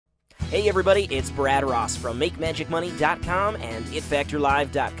Hey everybody, it's Brad Ross from MakeMagicMoney.com and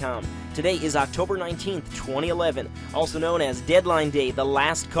ItFactorLive.com. Today is October 19th, 2011, also known as Deadline Day, the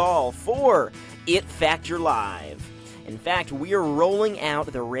last call for It Factor Live. In fact, we are rolling out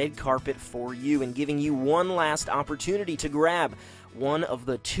the red carpet for you and giving you one last opportunity to grab one of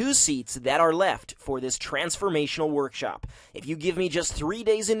the 2 seats that are left for this transformational workshop. If you give me just 3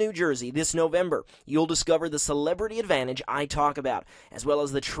 days in New Jersey this November, you'll discover the celebrity advantage I talk about, as well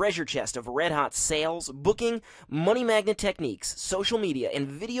as the treasure chest of red-hot sales, booking, money magnet techniques, social media, and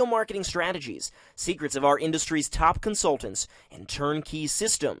video marketing strategies, secrets of our industry's top consultants, and turnkey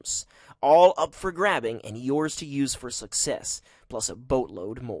systems. All up for grabbing and yours to use for success, plus a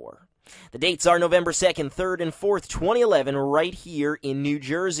boatload more. The dates are November 2nd, 3rd, and 4th, 2011, right here in New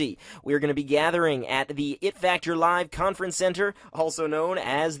Jersey. We are going to be gathering at the It Factor Live Conference Center, also known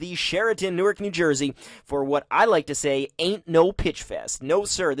as the Sheraton, Newark, New Jersey, for what I like to say ain't no pitch fest. No,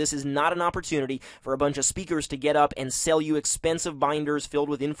 sir, this is not an opportunity for a bunch of speakers to get up and sell you expensive binders filled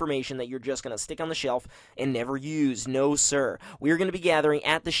with information that you're just going to stick on the shelf and never use. No, sir. We are going to be gathering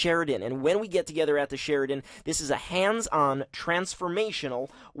at the Sheraton, and when we get together at the Sheraton, this is a hands-on transformational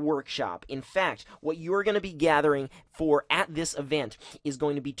workshop. In fact, what you're going to be gathering for at this event is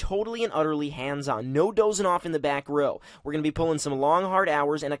going to be totally and utterly hands-on. No dozing off in the back row. We're going to be pulling some long, hard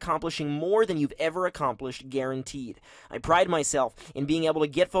hours and accomplishing more than you've ever accomplished, guaranteed. I pride myself in being able to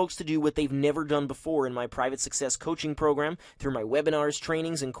get folks to do what they've never done before in my private success coaching program, through my webinars,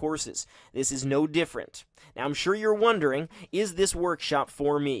 trainings, and courses. This is no different. Now, I'm sure you're wondering, is this workshop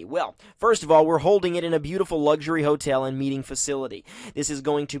for me? Well, first of all, we're holding it in a beautiful luxury hotel and meeting facility. This is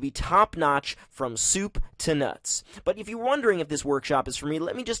going to be top-notch from soup to nuts. But if you're wondering if this workshop is for me,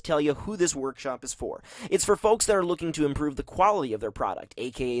 let me just tell you who this workshop is for. It's for folks that are looking to improve the quality of their product,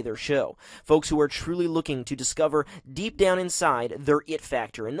 aka their show. Folks who are truly looking to discover deep down inside their it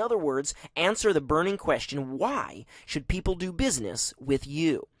factor. In other words, answer the burning question, why should people do business with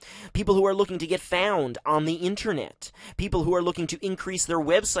you? People who are looking to get found on the internet. People who are looking to increase their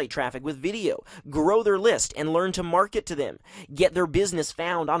website traffic with video, grow their list, and learn to market to them. Get their business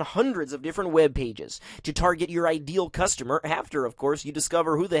found on hundreds of different web pages to target your ideal customer after, of course, you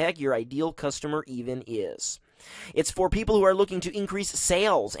discover who the heck your ideal customer even is. It's for people who are looking to increase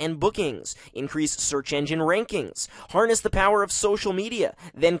sales and bookings, increase search engine rankings, harness the power of social media,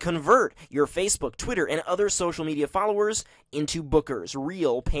 then convert your Facebook, Twitter, and other social media followers into bookers,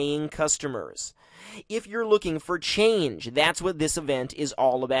 real paying customers. If you're looking for change, that's what this event is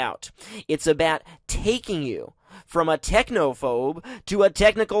all about. It's about taking you from a technophobe to a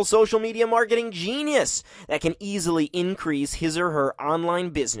technical social media marketing genius that can easily increase his or her online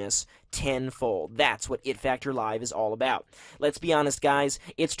business tenfold. That's what It Factor Live is all about. Let's be honest, guys.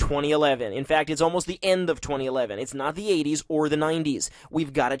 It's 2011. In fact, it's almost the end of 2011. It's not the 80s or the 90s.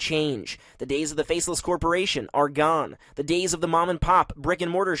 We've got to change. The days of the faceless corporation are gone. The days of the mom and pop brick and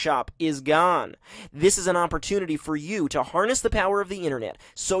mortar shop is gone. This is an opportunity for you to harness the power of the internet,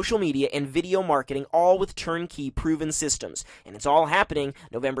 social media, and video marketing, all with turnkey proven systems. And it's all happening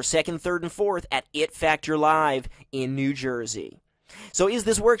November 2nd, 3rd, and 4th at It Factor Live in New Jersey. So is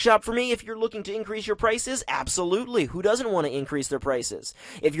this workshop for me? If you're looking to increase your prices, absolutely. Who doesn't want to increase their prices?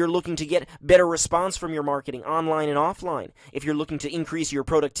 If you're looking to get better response from your marketing online and offline, if you're looking to increase your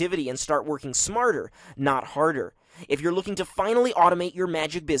productivity and start working smarter, not harder, if you're looking to finally automate your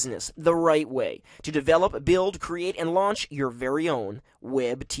magic business the right way, to develop, build, create, and launch your very own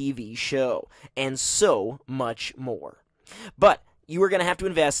web TV show, and so much more. But you are going to have to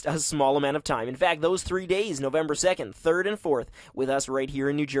invest a small amount of time. In fact, those 3 days, November 2nd, 3rd, and 4th, with us right here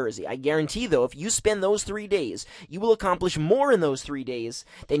in New Jersey. I guarantee, though, if you spend those 3 days, you will accomplish more in those 3 days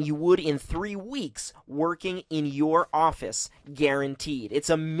than you would in 3 weeks working in your office, guaranteed. It's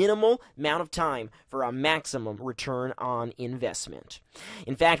a minimal amount of time for a maximum return on investment.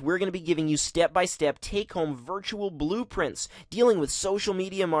 In fact, we're going to be giving you step-by-step take-home virtual blueprints dealing with social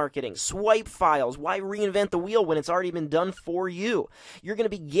media marketing, swipe files. Why reinvent the wheel when it's already been done for you? You're going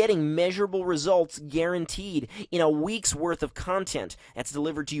to be getting measurable results guaranteed in a week's worth of content that's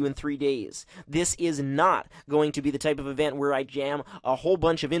delivered to you in 3 days. This is not going to be the type of event where I jam a whole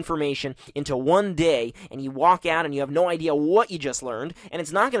bunch of information into one day and you walk out and you have no idea what you just learned. And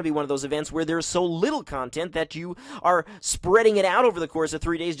it's not going to be one of those events where there's so little content that you are spreading it out over the course of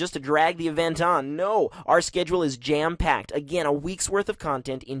 3 days just to drag the event on. No, our schedule is jam-packed. Again, a week's worth of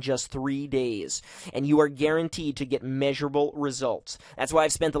content in just 3 days. And you are guaranteed to get measurable results. results. That's why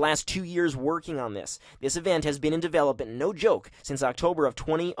I've spent the last 2 years working on this. This event has been in development, no joke, since October of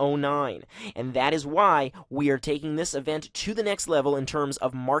 2009. And that is why we are taking this event to the next level in terms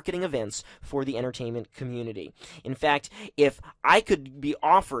of marketing events for the entertainment community. In fact, if I could be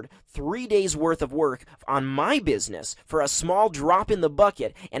offered 3 days worth of work on my business for a small drop in the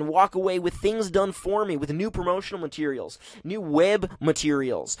bucket and walk away with things done for me, with new promotional materials, new web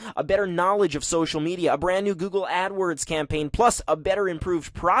materials, a better knowledge of social media, a brand new Google AdWords campaign, plus a better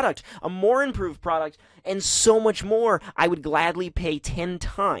improved product, a more improved product, and so much more, I would gladly pay 10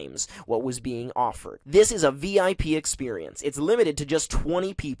 times what was being offered. This is a VIP experience. It's limited to just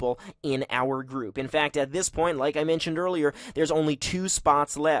 20 people in our group. In fact, at this point, like I mentioned earlier, there's only 2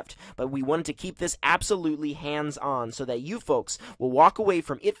 spots left. But we wanted to keep this absolutely hands-on so that you folks will walk away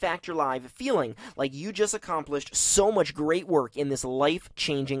from It Factor Live feeling like you just accomplished so much great work in this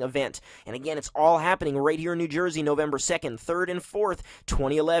life-changing event. And again, it's all happening right here in New Jersey, November 2nd, 3rd, and 4th,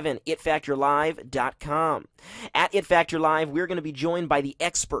 2011, itfactorlive.com. At It Factor Live, we're going to be joined by the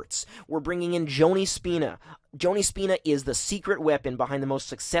experts. We're bringing in Joni Spina. Joni Spina is the secret weapon behind the most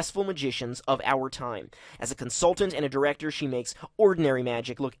successful magicians of our time. As a consultant and a director, she makes ordinary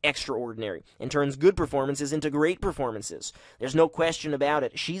magic look extraordinary and turns good performances into great performances. There's no question about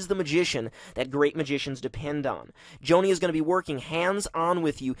it. She's the magician that great magicians depend on. Joni is going to be working hands-on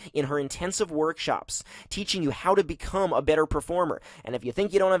with you in her intensive workshops, teaching you how to become a better performer. And if you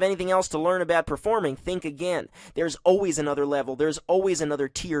think you don't have anything else to learn about performing, think again. There's always another level. There's always another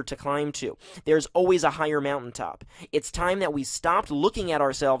tier to climb to. There's always a higher mountaintop. It's time that we stopped looking at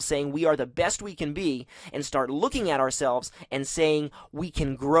ourselves saying we are the best we can be and start looking at ourselves and saying we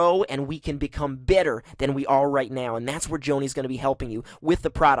can grow and we can become better than we are right now. And that's where Joni's going to be helping you with the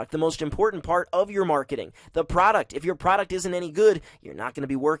product, the most important part of your marketing, the product. If your product isn't any good, you're not going to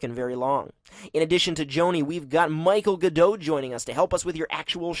be working very long. In addition to Joni, we've got Michael Godot joining us to help us with your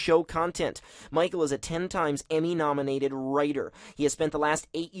actual show content. Michael is a 10 times Emmy-nominated writer. He has spent the last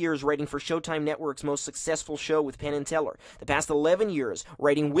 8 years writing for Showtime Network's most successful show with Penn and Teller, the past 11 years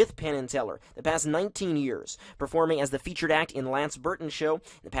writing with Penn and Teller, the past 19 years performing as the featured act in Lance Burton's show,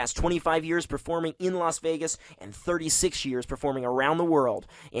 the past 25 years performing in Las Vegas, and 36 years performing around the world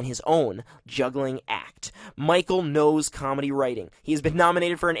in his own juggling act. Michael knows comedy writing. He's been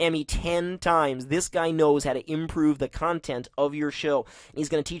nominated for an Emmy 10 times. This guy knows how to improve the content of your show. And he's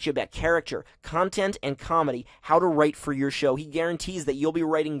going to teach you about character, content, and comedy, how to write for your show. He guarantees that you'll be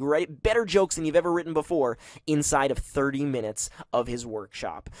writing better jokes than you've ever written before inside of 30 minutes of his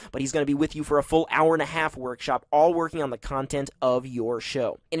workshop. But he's going to be with you for a full hour-and-a-half workshop, all working on the content of your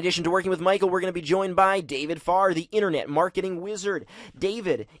show. In addition to working with Michael, we're going to be joined by David Farr, the internet marketing wizard.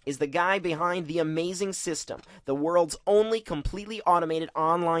 David is the guy behind The Amazing System, the world's only completely automated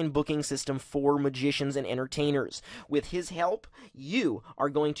online booking system for magicians and entertainers. With his help, you are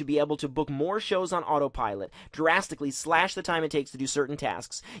going to be able to book more shows on autopilot, drastically slash the time it takes to do certain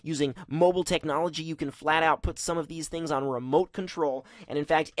tasks. Using mobile technology, you can flat out put some of these things on remote control, and in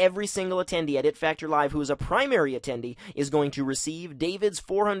fact, every single attendee at It Factor Live who is a primary attendee is going to receive David's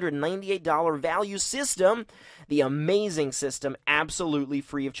 $498 value system, The Amazing System, absolutely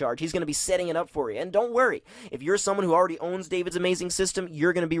free of charge. He's going to be setting it up for you, and don't worry, if you're someone who already owns David's Amazing System,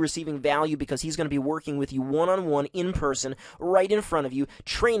 you're going to be receiving value because he's going to be working with you one-on-one in person, right in front of you,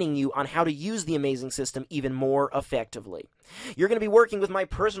 training you on how to use The Amazing System even more effectively. You're going to be working with my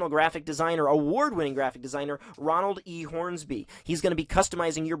personal graphic designer, award-winning graphic designer, Ronald E. Hornsby. He's going to be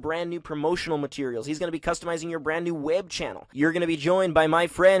customizing your brand new promotional materials. He's going to be customizing your brand new web channel. You're going to be joined by my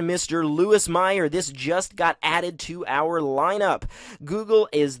friend, Mr. Lewis Meyer. This just got added to our lineup. Google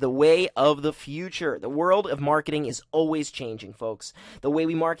is the way of the future. The world of marketing is always changing, folks. The way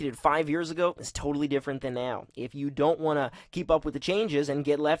we marketed 5 years ago is totally different than now. If you don't want to keep up with the changes and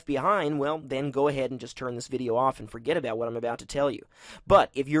get left behind, well, then go ahead and just turn this video off and forget about what I'm about to tell you. But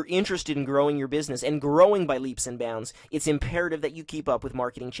if you're interested in growing your business and growing by leaps and bounds, it's imperative that you keep up with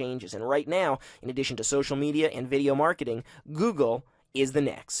marketing changes. And right now, in addition to social media and video marketing, Google is the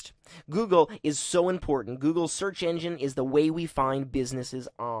next. Google is so important. Google's search engine is the way we find businesses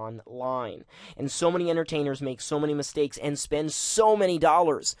online. And so many entertainers make so many mistakes and spend so many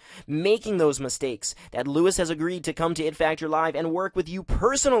dollars making those mistakes that Lewis has agreed to come to It Factor Live and work with you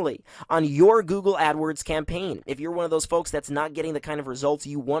personally on your Google AdWords campaign. If you're one of those folks that's not getting the kind of results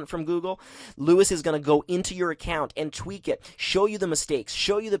you want from Google, Lewis is going to go into your account and tweak it, show you the mistakes,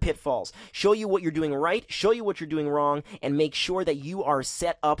 show you the pitfalls, show you what you're doing right, show you what you're doing wrong, and make sure that you are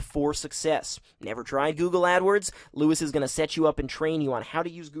set up for for success. Never tried Google AdWords? Lewis is going to set you up and train you on how to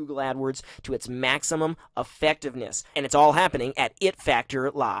use Google AdWords to its maximum effectiveness. And it's all happening at It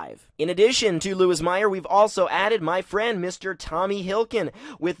Factor Live. In addition to Lewis Meyer, we've also added my friend Mr. Tommy Hilkin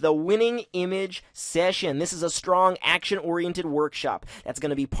with the Winning Image Session. This is a strong, action-oriented workshop that's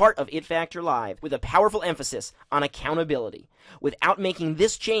going to be part of It Factor Live with a powerful emphasis on accountability. Without making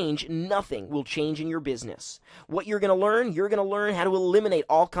this change, nothing will change in your business. What you're going to learn how to eliminate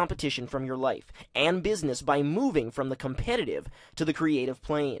all competition from your life and business by moving from the competitive to the creative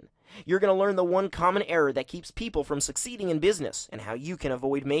plane. You're going to learn the one common error that keeps people from succeeding in business and how you can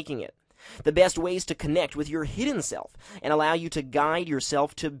avoid making it. The best ways to connect with your hidden self and allow you to guide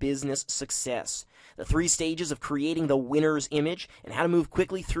yourself to business success. The 3 stages of creating the winner's image and how to move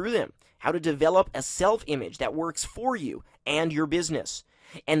quickly through them. How to develop a self-image that works for you and your business.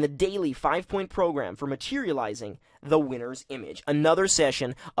 And the daily 5-point program for materializing the winner's image. Another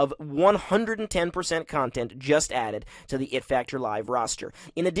session of 110% content just added to the It Factor Live roster.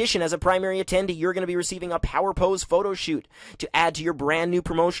 In addition, as a primary attendee, you're going to be receiving a Power Pose photo shoot to add to your brand new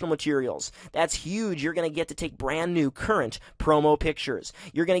promotional materials. That's huge. You're going to get to take brand new current promo pictures.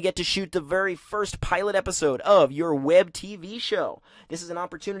 You're going to get to shoot the very first pilot episode of your web TV show. This is an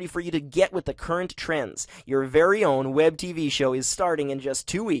opportunity for you to get with the current trends. Your very own web TV show is starting in just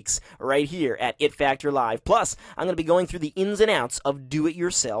 2 weeks right here at It Factor Live. Plus, I'm going to be going through the ins and outs of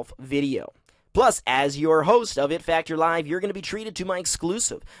do-it-yourself video. Plus, as your host of It Factor Live, you're going to be treated to my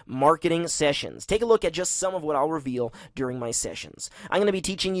exclusive marketing sessions. Take a look at just some of what I'll reveal during my sessions. I'm going to be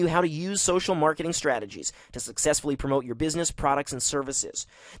teaching you how to use social marketing strategies to successfully promote your business, products, and services.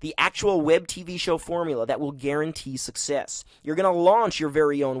 The actual web TV show formula that will guarantee success. You're going to launch your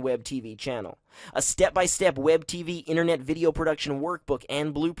very own web TV channel. A step-by-step web TV internet video production workbook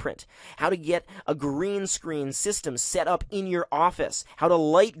and blueprint. How to get a green screen system set up in your office. How to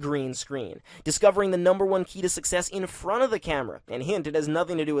light green screen. Discovering the #1 key to success in front of the camera. And hint, it has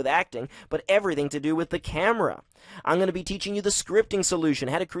nothing to do with acting, but everything to do with the camera. I'm going to be teaching you the scripting solution,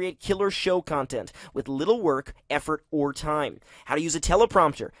 how to create killer show content with little work, effort, or time. How to use a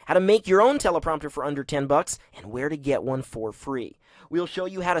teleprompter, how to make your own teleprompter for under $10, and where to get one for free. We'll show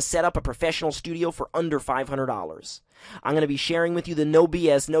you how to set up a professional studio for under $500. I'm going to be sharing with you the no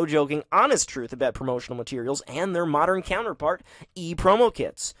BS, no joking, honest truth about promotional materials and their modern counterpart, e-promo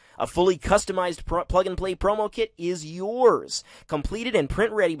kits. A fully customized plug-and-play promo kit is yours, completed and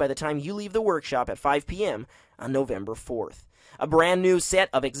print-ready by the time you leave the workshop at 5 p.m. on November 4th. A brand new set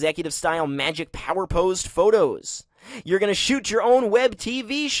of executive-style magic power-posed photos. You're going to shoot your own web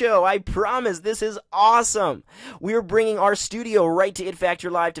TV show. I promise. This is awesome. We're bringing our studio right to It Factor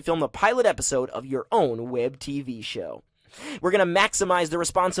Live to film the pilot episode of your own web TV show. We're going to maximize the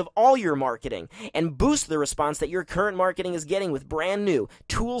response of all your marketing and boost the response that your current marketing is getting with brand new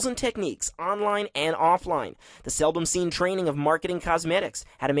tools and techniques, online and offline. The seldom seen training of marketing cosmetics,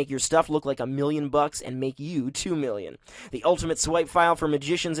 how to make your stuff look like $1 million and make you $2 million. The ultimate swipe file for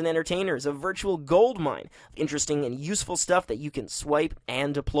magicians and entertainers, a virtual gold mine of interesting and useful stuff that you can swipe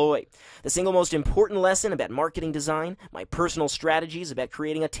and deploy. The single most important lesson about marketing design, my personal strategies about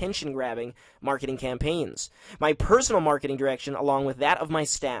creating attention-grabbing marketing campaigns. My personal marketing direction along with that of my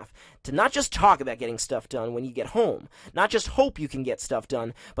staff to not just talk about getting stuff done when you get home, not just hope you can get stuff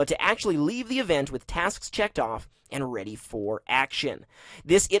done, but to actually leave the event with tasks checked off and ready for action.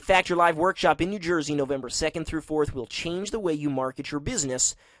 This It Factor Live workshop in New Jersey, November 2nd through 4th, will change the way you market your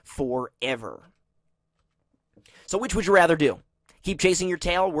business forever. So which would you rather do? Keep chasing your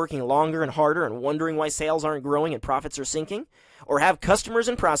tail, working longer and harder, and wondering why sales aren't growing and profits are sinking? Or have customers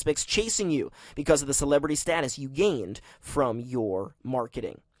and prospects chasing you because of the celebrity status you gained from your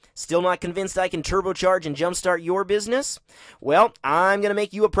marketing? Still not convinced I can turbocharge and jumpstart your business? Well, I'm going to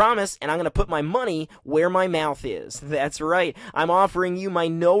make you a promise, and I'm going to put my money where my mouth is. That's right. I'm offering you my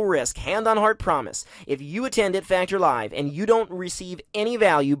no-risk, hand-on-heart promise. If you attend It Factor Live and you don't receive any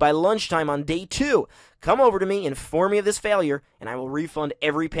value by lunchtime on day 2, come over to me, inform me of this failure, and I will refund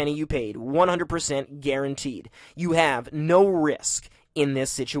every penny you paid, 100% guaranteed. You have no risk in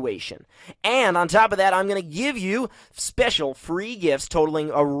this situation. And on top of that, I'm going to give you special free gifts totaling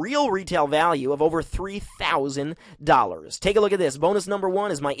a real retail value of over $3,000. Take a look at this. Bonus number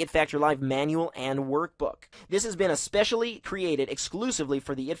 1 is my It Factor Live manual and workbook. This has been especially created exclusively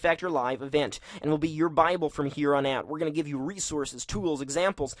for the It Factor Live event and will be your Bible from here on out. We're going to give you resources, tools,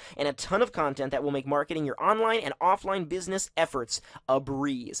 examples, and a ton of content that will make marketing your online and offline business efforts a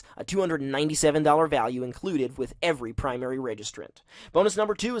breeze. A $297 value included with every primary registrant. Bonus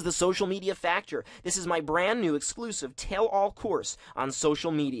number 2 is the social media factor. This is my brand new exclusive tell-all course on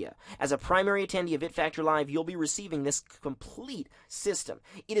social media. As a primary attendee of It Factor Live, you'll be receiving this complete system.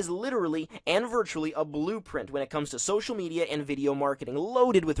 It is literally and virtually a blueprint when it comes to social media and video marketing,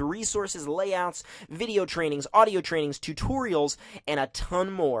 loaded with resources, layouts, video trainings, audio trainings, tutorials, and a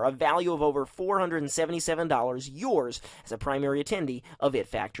ton more. A value of over $477, yours as a primary attendee of It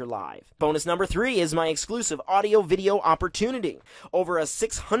Factor Live. Bonus number 3 is my exclusive audio-video opportunity. Over a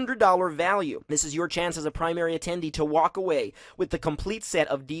 $600 value. This is your chance as a primary attendee to walk away with the complete set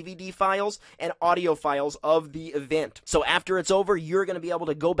of DVD files and audio files of the event. So after it's over, you're going to be able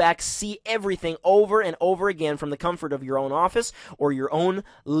to go back, see everything over and over again from the comfort of your own office or your own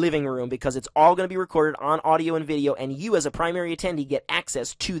living room, because it's all going to be recorded on audio and video, and you as a primary attendee get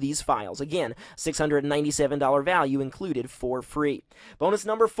access to these files. Again, $697 value included for free. Bonus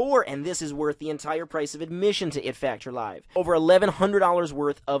number 4, and this is worth the entire price of admission to It Factor Live. Over $1,100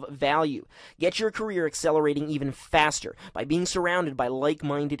 worth of value. Get your career accelerating even faster by being surrounded by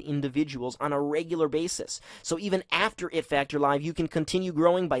like-minded individuals on a regular basis. So even after It Factor Live, you can continue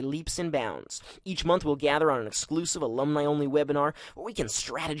growing by leaps and bounds. Each month we'll gather on an exclusive alumni-only webinar where we can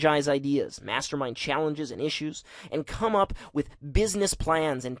strategize ideas, mastermind challenges and issues, and come up with business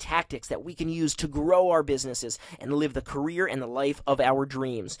plans and tactics that we can use to grow our businesses and live the career and the life of our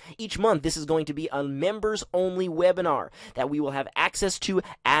dreams. Each month this is going to be a members-only webinar that we will have access to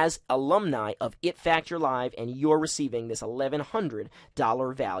as alumni of It Factor Live, and you're receiving this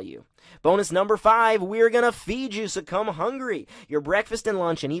 $1,100 value. Bonus number 5, we're going to feed you, so come hungry. Your breakfast and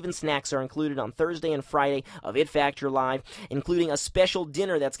lunch and even snacks are included on Thursday and Friday of It Factor Live, including a special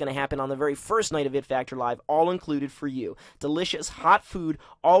dinner that's going to happen on the very first night of It Factor Live, all included for you. Delicious, hot food,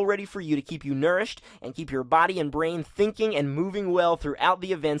 all ready for you to keep you nourished and keep your body and brain thinking and moving well throughout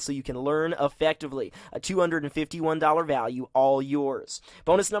the event so you can learn effectively. A $251 value, all yours.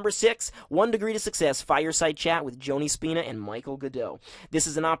 Bonus number 6, 1 Degree to Success fireside chat with Joni Spina and Michael Godot. This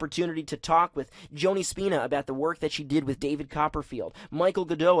is an opportunity to talk with Joni Spina about the work that she did with David Copperfield, Michael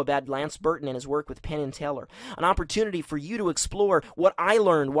Godot about Lance Burton and his work with Penn and Teller. An opportunity for you to explore what I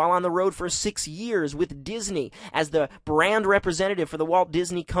learned while on the road for 6 years with Disney as the brand representative for the Walt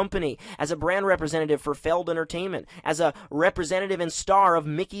Disney Company, as a brand representative for Feld Entertainment, as a representative and star of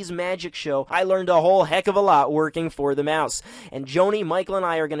Mickey's Magic Show. I learned a whole heck of a lot working for the mouse. And Joni, Michael, and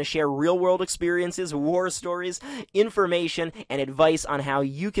I are going to share real-world experiences, war stories, information, and advice on how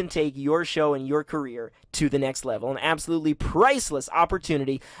you can take your show and your career to the next level. An absolutely priceless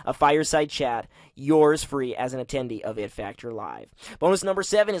opportunity, a fireside chat, yours free as an attendee of It Factor Live. Bonus number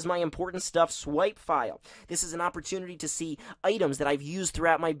 7 is my important stuff swipe file. This is an opportunity to see items that I've used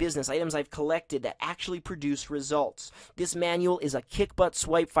throughout my business, items I've collected that actually produce results. This manual is a kick-butt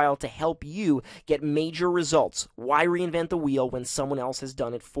swipe file to help you get major results. Why reinvent the wheel when someone else has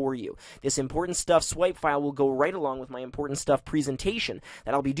done it for you? This important stuff swipe file will go right along with my important stuff presentation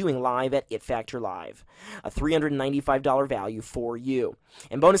that I'll be doing live at It Factor Live. A $395 value for you.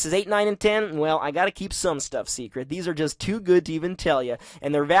 And bonuses 8, 9, and 10, well, I gotta keep some stuff secret. These are just too good to even tell you,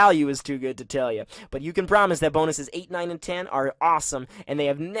 and their value is too good to tell you. But you can promise that bonuses 8, 9, and 10 are awesome, and they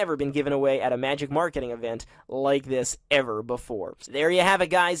have never been given away at a Magic Marketing event like this ever before. So there you have it,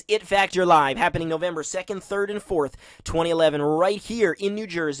 guys. It Factor Live, happening November 2nd, 3rd, and 4th, 2011, right here in New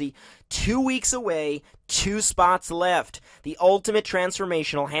Jersey. 2 weeks away, 2 spots left. The ultimate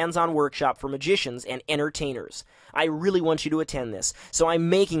transformational hands-on workshop for magicians and entertainers. I really want you to attend this, so I'm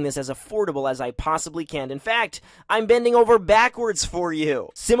making this as affordable as I possibly can. In fact, I'm bending over backwards for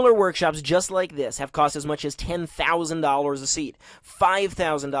you. Similar workshops just like this have cost as much as $10,000 a seat,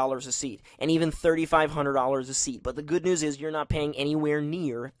 $5,000 a seat, and even $3,500 a seat. But the good news is you're not paying anywhere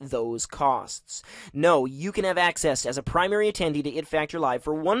near those costs. No, you can have access as a primary attendee to It Factor Live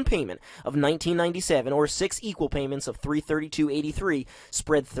for one payment of $19.97 or 6 equal payments of $332.83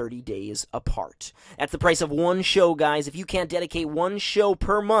 spread 30 days apart. That's the price of one show, guys. If you can't dedicate one show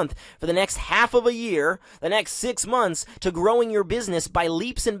per month for the next half of a year, the next 6 months, to growing your business by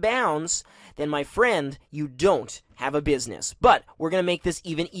leaps and bounds, then my friend, you don't have a business. But we're going to make this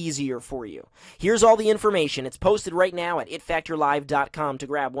even easier for you. Here's all the information. It's posted right now at itfactorlive.com to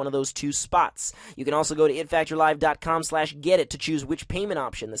grab one of those 2 spots. You can also go to itfactorlive.com/getit to choose which payment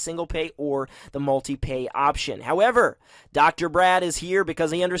option, the single pay or the multi-pay option. However, Dr. Brad is here because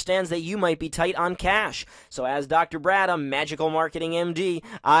he understands that you might be tight on cash. So as Dr. Brad, a Magical Marketing MD,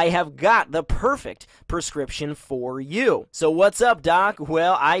 I have got the perfect prescription for you. So what's up, Doc?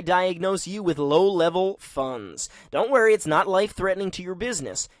 Well, I diagnose you with low-level funds. Don't worry, it's not life-threatening to your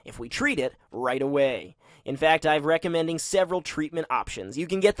business if we treat it right away. In fact, I'm recommending several treatment options. You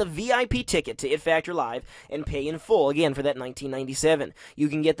can get the VIP ticket to It Factor Live and pay in full, again, for that $19.97. You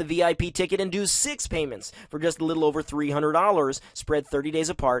can get the VIP ticket and do 6 payments for just a little over $300, spread 30 days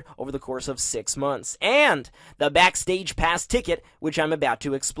apart over the course of 6 months. And the Backstage Pass ticket, which I'm about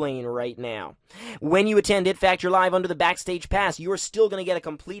to explain right now. When you attend It Factor Live under the Backstage Pass, you are still going to get a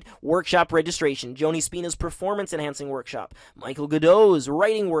complete workshop registration. Joni Spina's Performance Enhancing Workshop, Michael Godot's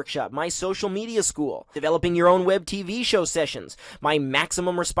Writing Workshop, my Social Media School, Developing Your Own Web TV Show sessions, my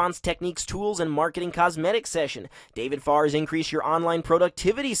Maximum Response Techniques Tools and Marketing Cosmetics session, David Farr's Increase Your Online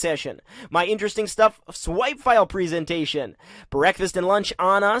Productivity session, my Interesting Stuff Swipe File presentation, Breakfast and Lunch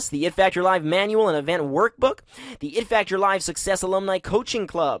on Us, the It Factor Live Manual and Event Workbook, the It Factor Live Success Alumni Coaching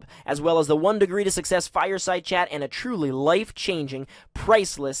Club, as well as the 1 Degree to Success Fireside Chat and a truly life-changing,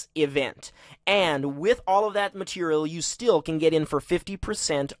 priceless event. And with all of that material, you still can get in for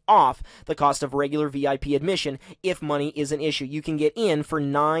 50% off the cost of regular VIP admission if money is an issue. You can get in for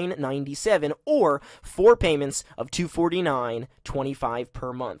 $9.97 or 4 payments of $249.25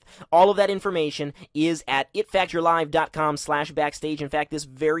 per month. All of that information is at itfactorlive.com/backstage. In fact, this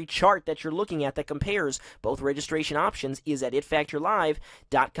very chart that you're looking at that compares both registration options is at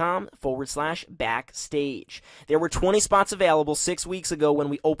itfactorlive.com/backstage. There were 20 spots available 6 weeks ago when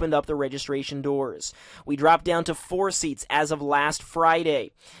we opened up the registration doors. We dropped down to 4 seats as of last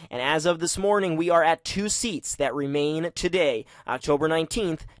Friday. And as of this morning, we are at 2 seats that remain today, October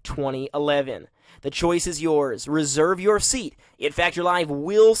 19th, 2011. The choice is yours. Reserve your seat. It Factor Live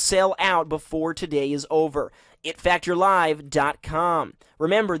will sell out before today is over. itfactorlive.com.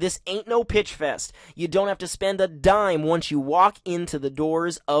 Remember, this ain't no pitch fest. You don't have to spend a dime once you walk into the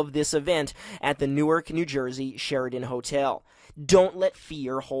doors of this event at the Newark, New Jersey Sheraton Hotel. Don't let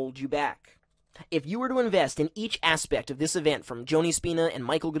fear hold you back. If you were to invest in each aspect of this event, from Joni Spina and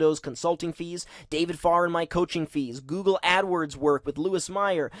Michael Godot's consulting fees, David Farr and my coaching fees, Google AdWords work with Louis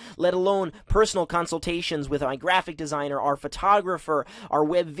Meyer, let alone personal consultations with my graphic designer, our photographer, our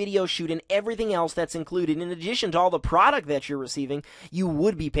web video shoot, and everything else that's included, in addition to all the product that you're receiving, you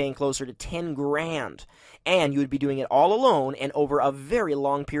would be paying closer to $10,000. And you would be doing it all alone and over a very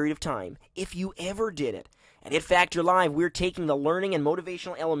long period of time, if you ever did it. At It Factor Live, we're taking the learning and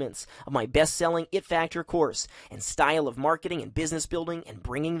motivational elements of my best-selling It Factor course and style of marketing and business building and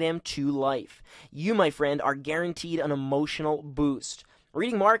bringing them to life. You, my friend, are guaranteed an emotional boost.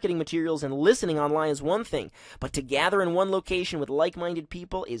 Reading marketing materials and listening online is one thing, but to gather in one location with like-minded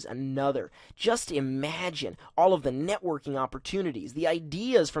people is another. Just imagine all of the networking opportunities, the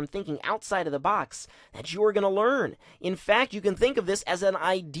ideas from thinking outside of the box that you're going to learn. In fact, you can think of this as an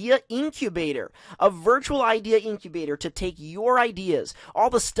idea incubator, a virtual idea incubator to take your ideas, all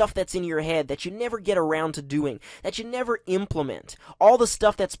the stuff that's in your head that you never get around to doing, that you never implement, all the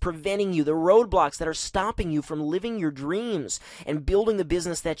stuff that's preventing you, the roadblocks that are stopping you from living your dreams and building the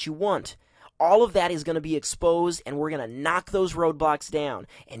business that you want. All of that is going to be exposed, and we're going to knock those roadblocks down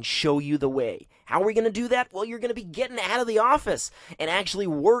and show you the way. How are we going to do that? Well, you're going to be getting out of the office and actually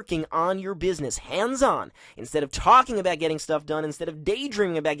working on your business, hands-on. Instead of talking about getting stuff done, instead of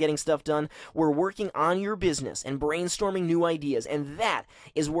daydreaming about getting stuff done, we're working on your business and brainstorming new ideas, and that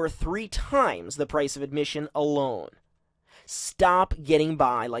is worth 3 times the price of admission alone. Stop getting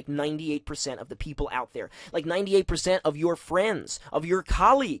by like 98% of the people out there, like 98% of your friends, of your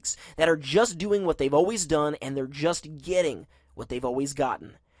colleagues that are just doing what they've always done, and they're just getting what they've always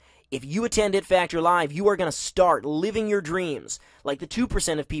gotten. If you attend It Factor Live, you are going to start living your dreams like the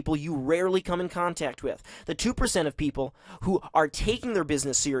 2% of people you rarely come in contact with, the 2% of people who are taking their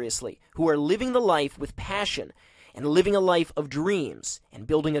business seriously, who are living the life with passion and living a life of dreams and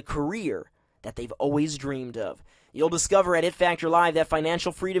building a career that they've always dreamed of. You'll discover at It Factor Live that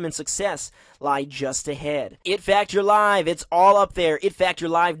financial freedom and success lie just ahead. It Factor Live, it's all up there.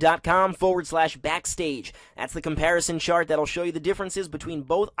 itfactorlive.com/backstage. That's the comparison chart that'll show you the differences between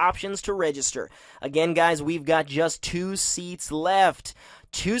both options to register. Again, guys, we've got just 2 seats left.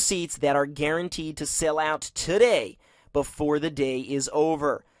 2 seats that are guaranteed to sell out today before the day is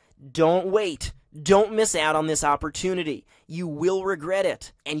over. Don't wait. Don't miss out on this opportunity. You will regret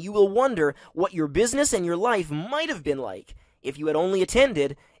it, and you will wonder what your business and your life might have been like if you had only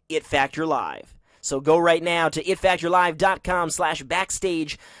attended It Factor Live. So go right now to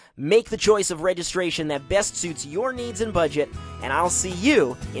itfactorlive.com/backstage. Make the choice of registration that best suits your needs and budget, and I'll see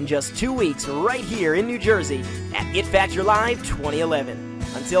you in just 2 weeks right here in New Jersey at It Factor Live 2011.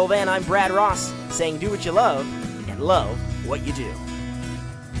 Until then, I'm Brad Ross, saying do what you love and love what you do.